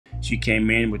She came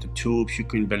in with the tube. She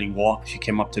couldn't barely walk. She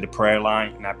came up to the prayer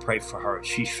line, and I prayed for her.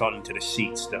 She fell into the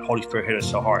seats. The Holy Spirit hit her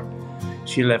so hard.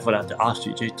 She left without the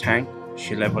oxygen tank.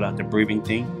 She left without the breathing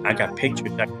thing. I got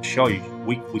pictures I can show you.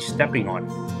 We stepping on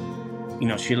it. You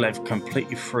know, she left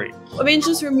completely free.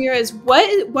 Evangelist Ramirez,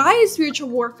 why is spiritual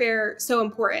warfare so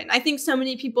important? I think so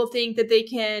many people think that they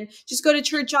can just go to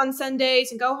church on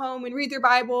Sundays and go home and read their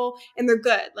Bible and they're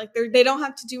good. Like they don't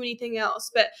have to do anything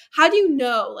else. But how do you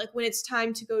know like when it's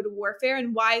time to go to warfare,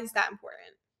 and why is that important?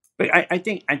 But I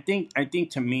think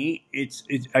to me,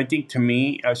 I think to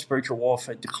me, spiritual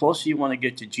warfare. The closer you want to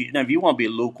get to Jesus, now if you want to be a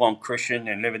lukewarm Christian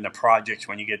and live in the projects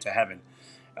when you get to heaven,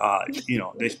 you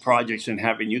know, there's projects in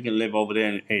heaven. You can live over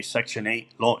there in a Section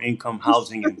 8, low income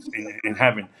housing in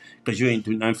heaven because you ain't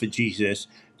doing nothing for Jesus.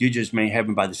 You just made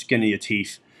heaven by the skin of your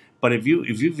teeth. But if you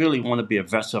really want to be a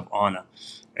vessel of honor,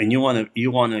 and you want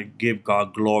to give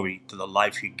God glory to the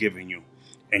life He's given you,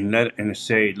 and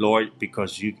say, Lord,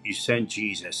 because you sent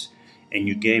Jesus, and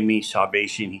you gave me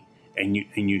salvation,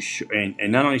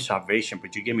 and not only salvation,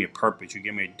 but you gave me a purpose, you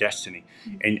gave me a destiny,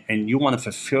 and you want to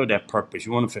fulfill that purpose,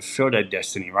 you want to fulfill that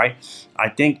destiny, right? I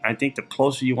think the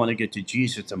closer you want to get to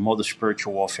Jesus, the more the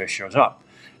spiritual warfare shows up,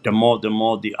 the more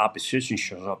the opposition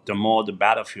shows up, the more the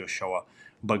battlefield show up.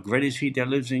 But great is He that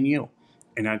lives in you.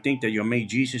 And I think that you'll make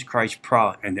Jesus Christ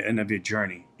proud at the end of your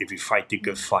journey if you fight the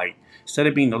good fight. Instead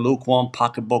of being a lukewarm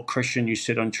pocketbook Christian, you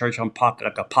sit on church on pocket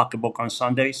like a pocketbook on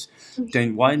Sundays,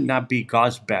 then why not be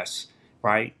God's best,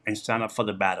 right? And stand up for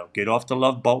the battle. Get off the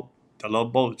love boat. The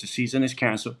love boat, the season is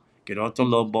canceled. Get off the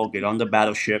love boat, get on the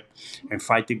battleship, and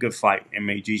fight the good fight and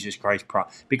make Jesus Christ proud.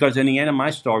 Because in the end of my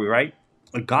story, right,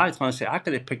 God's going to say, I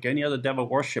could have picked any other devil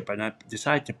worship, and I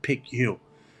decided to pick you.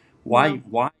 Why?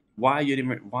 Why you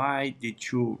didn't? Why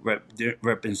did you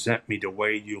represent me the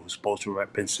way you were supposed to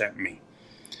represent me?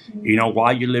 You know,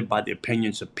 why you live by the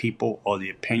opinions of people or the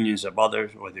opinions of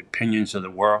others or the opinions of the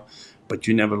world, but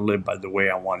you never live by the way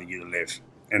I wanted you to live.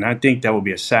 And I think that will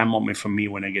be a sad moment for me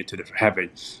when I get to the heaven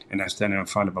and I stand in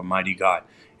front of a mighty God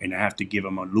and I have to give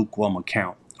Him a lukewarm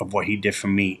account of what He did for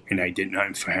me and I did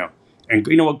nothing for Him. And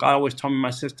you know what God always told me,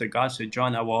 my sister? God said,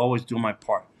 John, I will always do my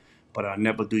part, but I'll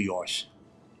never do yours.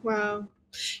 Wow.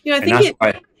 You know, I And think that's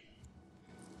why.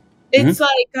 it's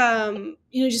like,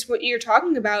 you know, just what you're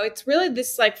talking about. It's really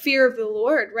this like fear of the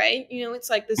Lord, right? You know, it's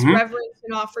like this Mhm. reverence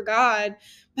and awe for God.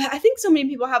 But I think so many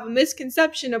people have a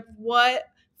misconception of what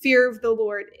fear of the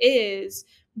Lord is.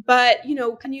 But, you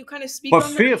know, can you kind of speak But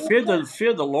on that?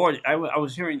 fear the Lord. I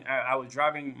was hearing. I was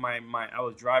driving I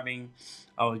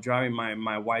was driving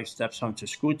my wife's stepson to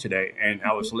school today, and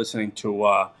I was listening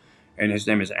to. And his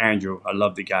name is Andrew. I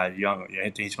love the guy. Young. I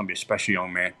think he's gonna be a special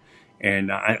young man.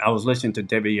 And I was listening to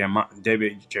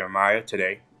David Jeremiah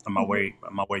today on my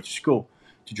way to school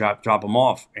to drop him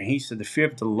off, and he said the fear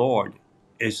of the Lord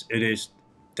is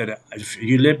that if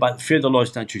you live by the fear of the Lord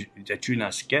is not that you're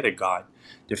not scared of God.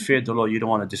 The fear of the Lord, you don't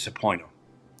want to disappoint Him.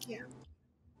 Yeah.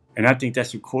 And I think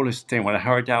that's the coolest thing. When I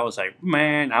heard that, I was like,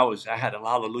 man, I had a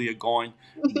hallelujah going.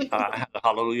 I had a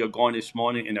hallelujah going this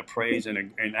morning in the praise,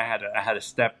 and I had a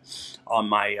step on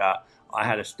my I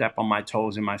had a step on my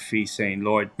toes and my feet, saying,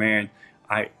 Lord, man,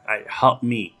 I help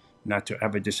me not to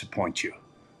ever disappoint you.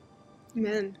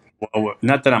 Amen. Well,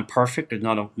 not that I'm perfect, because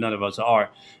none of us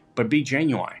are, but be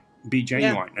genuine. Be Yeah.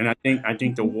 genuine. And I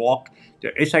think the walk,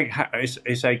 it's like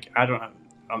I don't.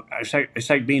 It's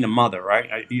like being a mother,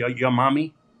 right? You're a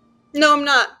mommy. No, I'm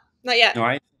not. Not yet. All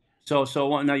right.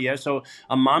 No, yeah. So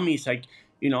a mommy is like,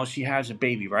 you know, she has a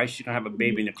baby, right? She's gonna have a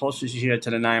baby, and the closer she gets to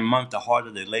the 9 month, the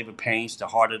harder the labor pains, the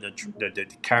harder the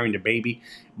carrying the baby.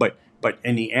 But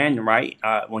in the end, right,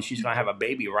 when she's gonna have a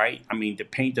baby, right? I mean, the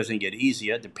pain doesn't get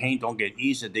easier. The pain don't get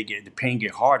easier. The pain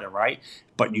get harder, right?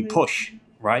 But you Mhm. push,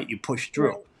 right? You push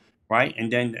through, Right. right?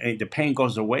 And then the pain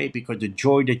goes away because the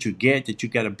joy that you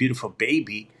get a beautiful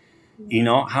baby. You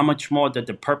know, how much more that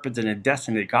the purpose and the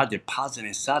destiny that God deposited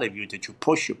inside of you that you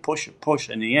push, you push.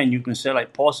 In the end, you can say,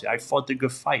 like Paul said, I fought the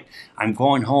good fight. I'm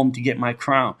going home to get my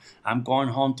crown. I'm going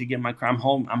home to get my crown.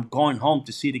 I'm going home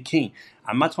to see the King.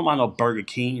 I'm not talking about no Burger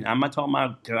King. I'm not talking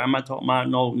about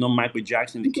no Michael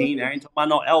Jackson, the King. I ain't talking about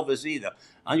no Elvis either.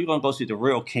 You're going to go see the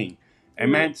real King.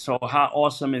 Amen. Amen. So how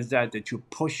awesome is that you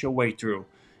push your way through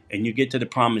and you get to the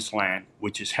promised land,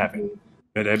 which is heaven. Mhm.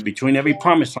 But between every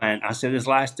promised land, I said this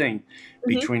last thing, Mhm.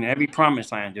 between every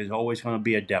promised land, there's always going to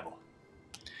be a devil.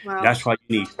 Wow. That's why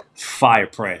you need fire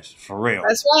prayers, for real.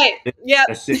 That's right. Yep.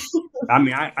 That's it. I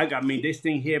mean, I mean, this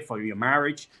thing here for your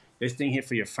marriage, this thing here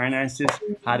for your finances.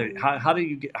 How do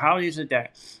you get? How is it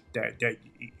that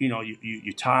you know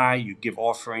you tithe, you give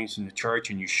offerings in the church,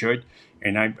 and you should,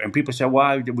 And people say,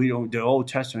 why we don't the Old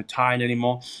Testament tithe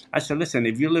anymore? I said, listen,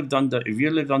 if you lived under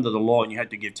the law and you had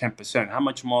to give 10%, how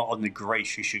much more on the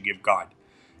grace you should give God?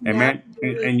 Yeah, Amen.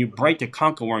 And you break the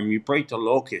conqueror, you break the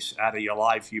locust out of your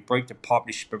life, you break the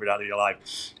poverty spirit out of your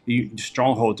life, you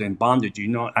strongholds and bondage.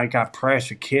 I got prayers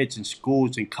for kids in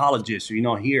schools and colleges.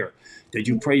 Here that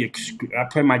you pray. I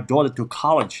pray my daughter through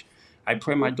college. I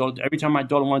pray my daughter every time my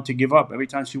daughter wanted to give up, every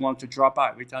time she wanted to drop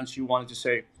out, every time she wanted to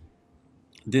say,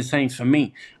 this ain't for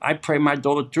me. I pray my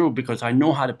daughter through because I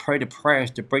know how to pray the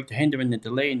prayers to break the hindrance, the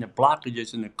delay, and the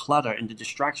blockages, and the clutter, and the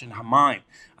distraction in her mind.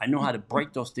 I know how to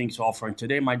break those things off her. And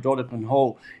today, my daughter can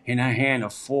hold in her hand a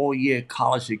 4-year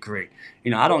college degree.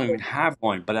 I don't even have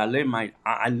one, but I live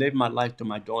my life through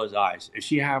my daughter's eyes. If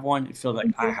she have one, it feels like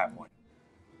I have one.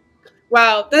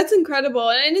 wow, that's incredible.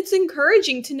 And it's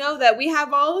encouraging to know that we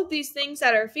have all of these things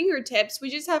at our fingertips.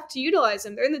 We just have to utilize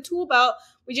them. They're in the tool belt.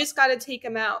 We just got to take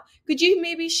them out. Could you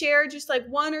maybe share just like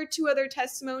one or two other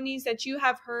testimonies that you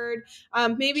have heard?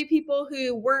 Maybe people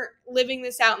who weren't living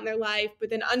this out in their life, but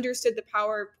then understood the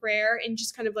power of prayer and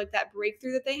just kind of like that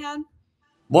breakthrough that they had?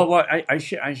 Well,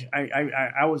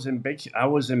 I was in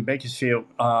Bakersfield,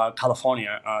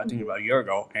 California, I think about a year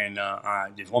ago, and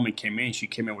this woman came in. She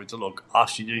came in with a little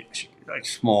oxygen, like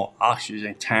small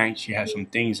oxygen tank. She had some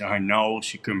things in her nose.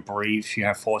 She couldn't breathe. She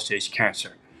had 4-stage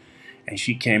cancer, and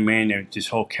she came in and this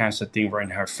whole cancer thing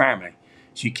ran in her family.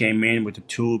 She came in with the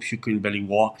tube. She couldn't barely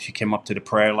walk. She came up to the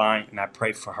prayer line, and I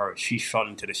prayed for her. She fell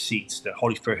into the seats. The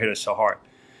Holy Spirit hit her so hard.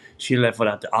 She left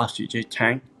without the oxygen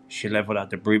tank. She left without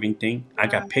the breathing thing. I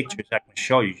got pictures I can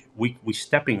show you. We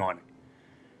stepping on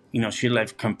it. She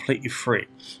left completely free.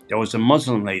 There was a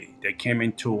Muslim lady that came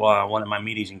into one of my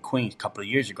meetings in Queens a couple of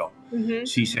years ago. Mm-hmm.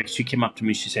 She came up to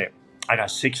me. She said, I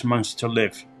got 6 months to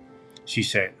live. She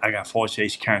said, I got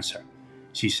 4-stage cancer.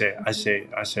 She said, I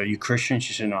said, you Christian?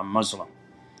 She said, no, I'm Muslim.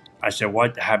 I said,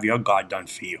 what have your God done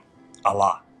for you?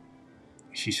 Allah.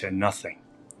 She said, nothing.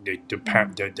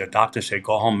 The doctor said,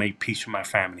 go home, make peace with my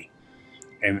family,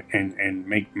 and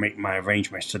make my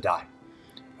arrangements to die.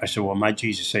 I said, well, my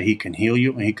Jesus said he can heal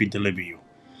you and he could deliver you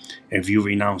if you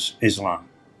renounce Islam.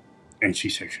 And she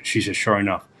said, sure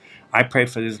enough. I prayed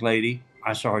for this lady.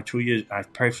 I saw her 2 years. I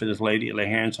prayed for this lady, lay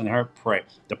hands on her, pray.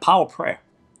 The power of prayer.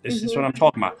 This is what I'm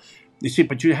talking about. You see,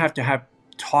 but you have to have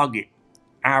target,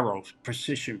 arrows,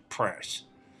 precision prayers.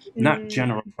 Not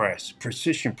general prayers,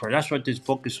 precision prayer. That's what this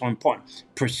book is so important.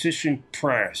 Precision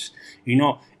prayers.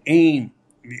 Aim.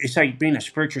 It's like being a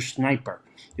spiritual sniper.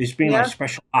 It's being like Yeah.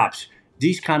 special ops.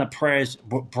 These kind of prayers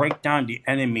will break down the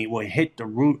enemy, will hit the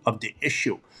root of the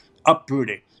issue, uproot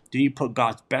it. Then you put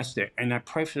God's best there. And I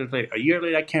pray for this lady. A year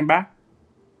later, I came back.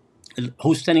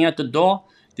 Who's standing at the door?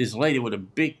 This lady with a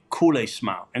big Kool-Aid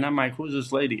smile. And I'm like, who's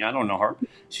this lady? I don't know her.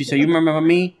 She said, you remember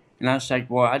me? And I was like,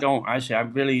 well, I don't. I said, I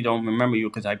really don't remember you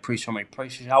because I preached so many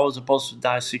prayers. She said, I was supposed to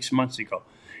die 6 months ago.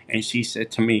 And she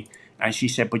said to me,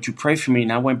 but you prayed for me.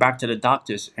 And I went back to the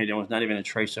doctors and there was not even a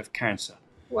trace of cancer.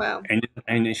 Wow.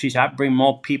 And she said, I bring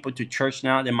more people to church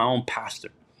now than my own pastor.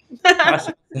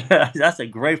 That's a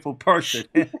grateful person.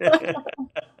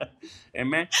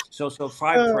 Amen. So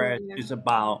five Oh, prayers yeah. is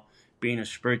about being a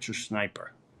spiritual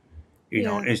sniper.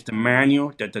 Yeah. It's the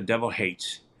manual that the devil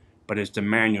hates, but it's the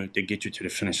manual that gets you to the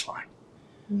finish line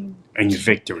and your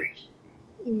victory.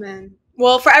 Amen.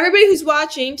 Well, for everybody who's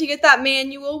watching, to get that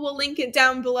manual, we'll link it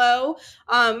down below.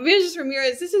 Evangelist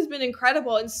Ramirez, this has been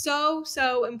incredible and so,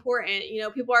 so important.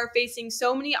 People are facing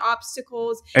so many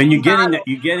obstacles. And you're getting the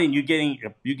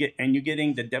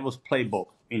devil's playbook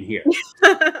in here.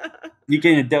 You're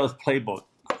getting the devil's playbook.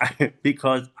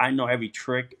 Because I know every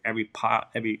trick, every pot,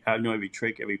 I know every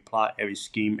trick, every plot, every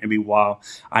scheme, every wile.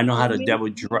 I know how the devil,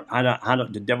 how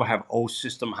the devil have old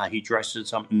system, how he dresses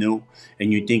something new,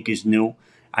 and you think it's new.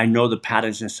 I know the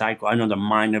patterns and cycle. I know the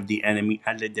mind of the enemy.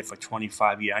 I lived there for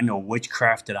 25 years. I know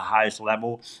witchcraft to the highest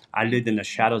level. I lived in the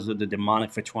shadows of the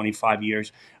demonic for 25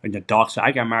 years. In the dark side,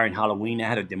 I got married on Halloween. I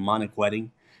had a demonic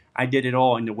wedding. I did it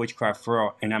all in the witchcraft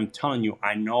world, and I'm telling you,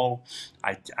 I know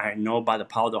by the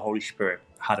power of the Holy Spirit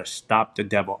how to stop the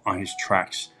devil on his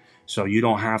tracks. So you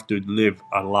don't have to live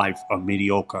a life of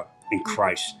mediocre in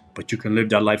Christ, but you can live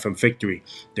that life of victory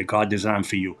that God designed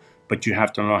for you. But you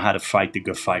have to learn how to fight the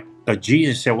good fight. But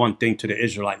Jesus said one thing to the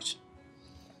Israelites: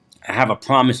 I have a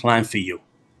promised land for you.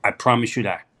 I promise you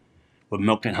that, with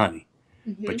milk and honey.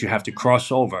 But you have to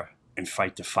cross over and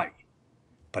fight the fight.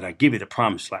 But I give you the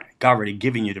promised land. God already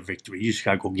given you the victory. You just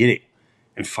got to go get it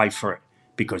and fight for it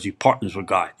because you partners with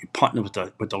God. You partner with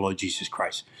the Lord Jesus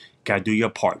Christ. You got to do your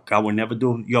part. God will never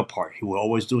do your part. He will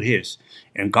always do his.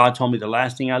 And God told me the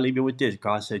last thing I leave you with this.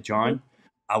 God said, John,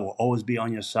 I will always be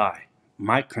on your side.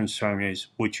 My concern is,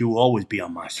 would you always be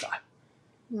on my side?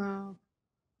 Wow.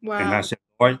 And I Wow. said,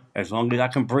 Lord, as long as I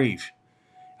can breathe,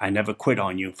 I never quit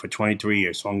on you for 23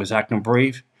 years. As long as I can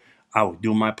breathe, I will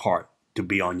do my part to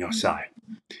be on your side.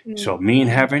 So Mm. me and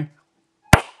heaven,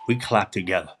 we clap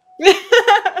together.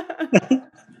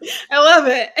 I love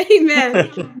it. Amen.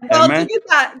 Well, to Amen. get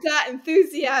that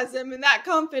enthusiasm and that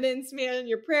confidence, man, in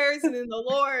your prayers and in the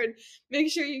Lord,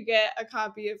 make sure you get a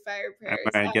copy of Fire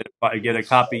Prayers. Amen. Get a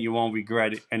copy. You won't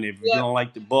regret it. And if you Yep. don't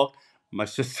like the book, my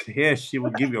sister here, she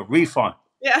will give you a refund.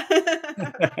 Yeah.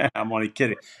 I'm only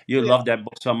kidding. You Yeah. love that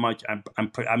book so much.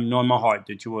 I'm knowing my heart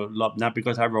that you will love, not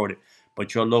because I wrote it,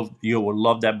 but you will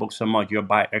love that book so much. You'll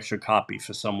buy extra copy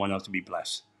for someone else to be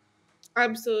blessed.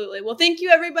 Absolutely. Well, thank you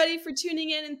everybody for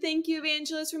tuning in, and thank you,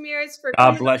 Evangelist Ramirez, for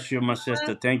God coming bless you, my on.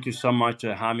 sister. Thank you so much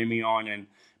for having me on, and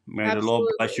may the Lord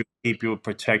bless Absolutely. you, keep you,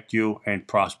 protect you, and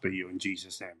prosper you in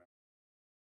Jesus' name.